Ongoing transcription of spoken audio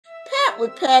Pat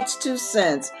with Pat's 2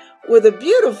 cents with a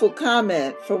beautiful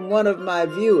comment from one of my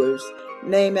viewers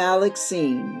named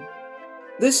Alexine.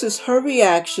 This is her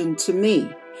reaction to me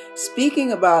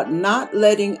speaking about not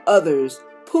letting others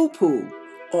poo-poo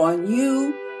on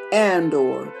you and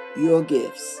or your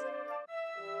gifts.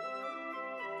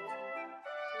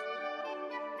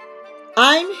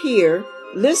 I'm here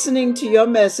listening to your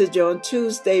message on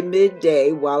Tuesday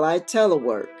midday while I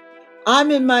telework.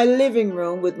 I'm in my living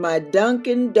room with my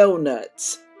Dunkin'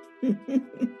 Donuts.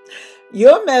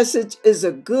 Your message is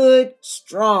a good,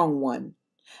 strong one.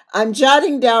 I'm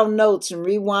jotting down notes and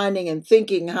rewinding and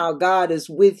thinking how God is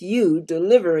with you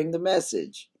delivering the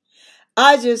message.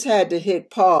 I just had to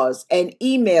hit pause and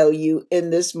email you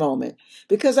in this moment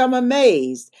because I'm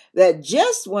amazed that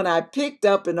just when I picked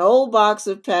up an old box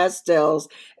of pastels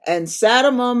and sat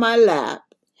them on my lap,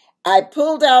 I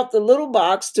pulled out the little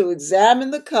box to examine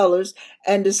the colors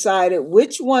and decided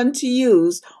which one to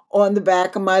use on the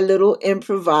back of my little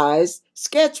improvised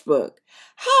sketchbook.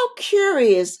 How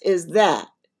curious is that?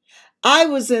 I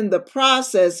was in the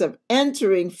process of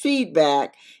entering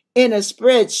feedback in a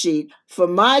spreadsheet for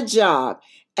my job,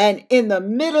 and in the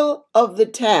middle of the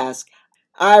task,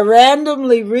 I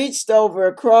randomly reached over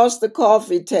across the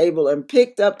coffee table and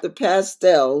picked up the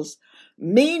pastels,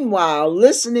 meanwhile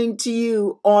listening to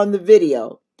you on the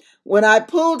video. When I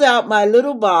pulled out my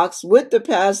little box with the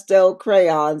pastel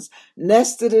crayons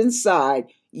nested inside,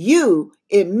 you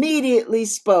immediately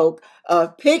spoke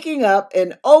of picking up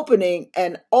and opening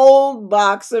an old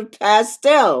box of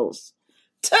pastels.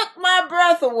 Took my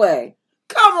breath away.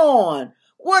 Come on,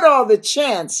 what are the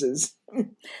chances?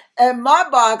 And my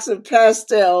box of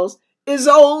pastels is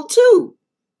old too.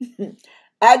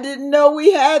 I didn't know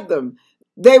we had them.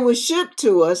 They were shipped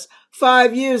to us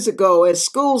 5 years ago as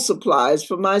school supplies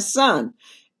for my son.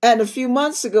 And a few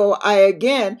months ago, I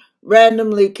again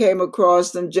randomly came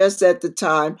across them just at the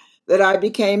time that I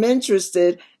became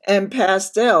interested in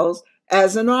pastels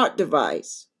as an art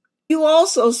device. You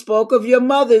also spoke of your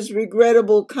mother's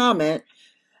regrettable comment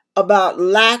about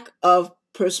lack of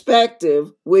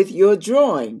perspective with your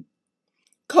drawing.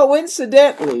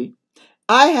 Coincidentally,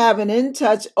 I have an In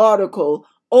Touch article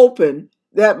open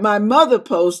that my mother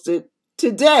posted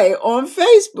today on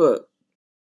Facebook.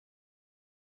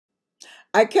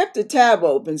 I kept the tab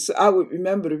open so I would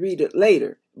remember to read it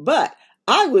later, but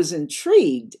I was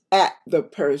intrigued at the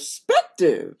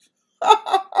perspective.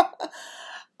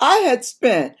 I had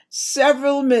spent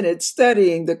several minutes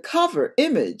studying the cover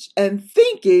image and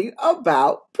thinking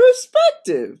about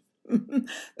perspective.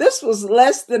 This was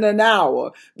less than an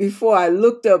hour before I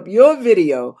looked up your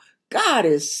video. God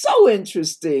is so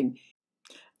interesting.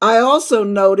 I also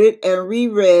noted and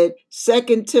reread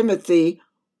 2 Timothy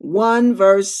 1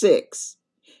 verse 6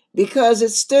 because it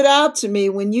stood out to me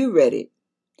when you read it.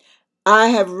 I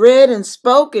have read and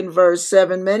spoken verse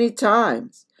 7 many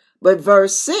times, but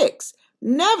verse 6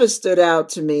 never stood out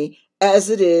to me as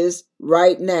it is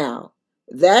right now.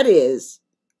 That is,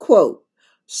 quote,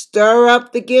 stir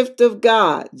up the gift of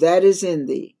God that is in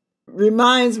thee.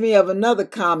 Reminds me of another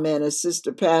comment a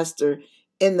sister pastor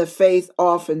in the faith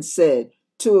often said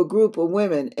to a group of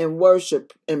women in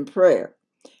worship and prayer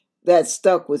that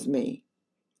stuck with me.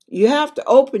 You have to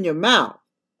open your mouth.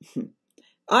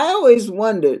 I always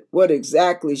wondered what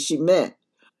exactly she meant.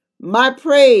 My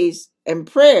praise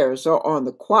and prayers are on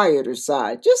the quieter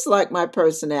side, just like my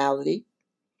personality.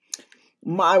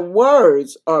 My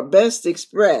words are best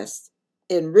expressed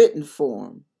in written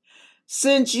form.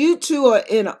 Since you two are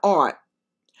in art,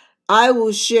 I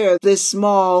will share this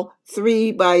small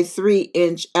 3 by 3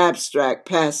 inch abstract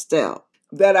pastel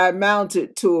that I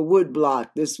mounted to a wood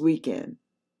block this weekend.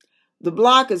 The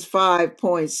block is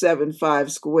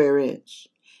 5.75 square inch,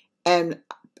 and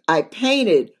I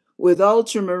painted with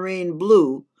ultramarine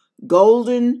blue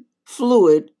golden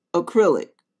fluid acrylic.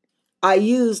 I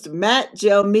used matte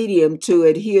gel medium to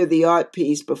adhere the art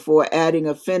piece before adding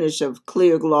a finish of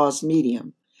clear gloss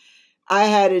medium. I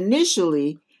had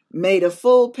initially made a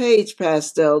full page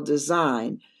pastel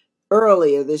design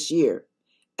earlier this year,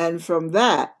 and from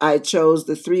that I chose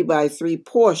the 3 by 3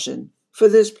 portion for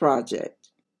this project.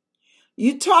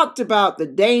 You talked about the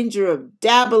danger of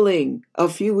dabbling a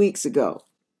few weeks ago.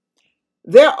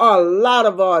 There are a lot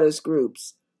of artist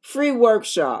groups, free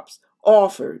workshops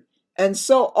offered, and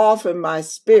so often my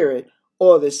spirit,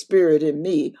 or the spirit in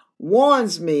me,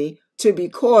 warns me to be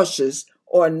cautious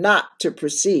or not to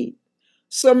proceed.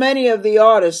 So many of the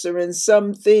artists are in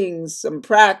some things, some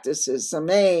practices, some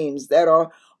aims that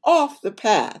are off the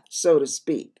path, so to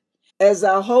speak. As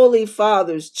our Holy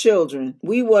Father's children,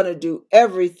 we want to do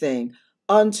everything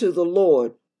unto the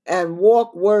Lord and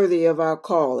walk worthy of our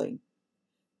calling.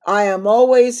 I am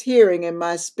always hearing in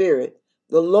my spirit,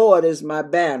 the Lord is my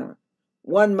banner.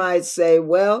 One might say,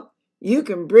 well, you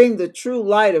can bring the true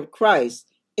light of Christ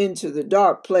into the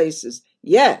dark places.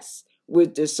 Yes,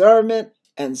 with discernment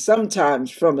and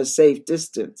sometimes from a safe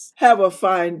distance. Have a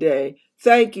fine day.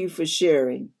 Thank you for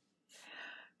sharing.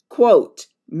 Quote,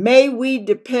 may we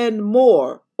depend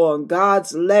more on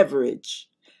God's leverage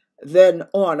than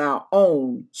on our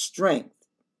own strength,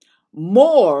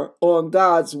 more on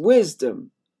God's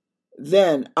wisdom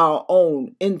than our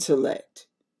own intellect.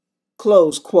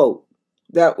 Close quote.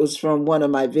 That was from one of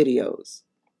my videos.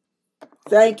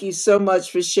 Thank you so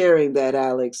much for sharing that,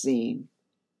 Alexine.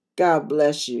 God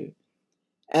bless you.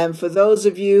 And for those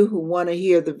of you who want to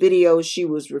hear the video she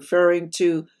was referring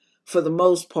to, for the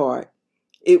most part,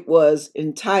 it was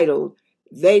entitled,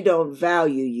 They Don't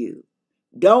Value You.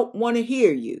 Don't want to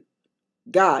hear you.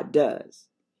 God does.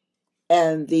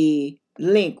 And the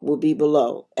link will be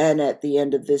below and at the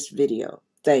end of this video.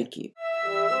 Thank you.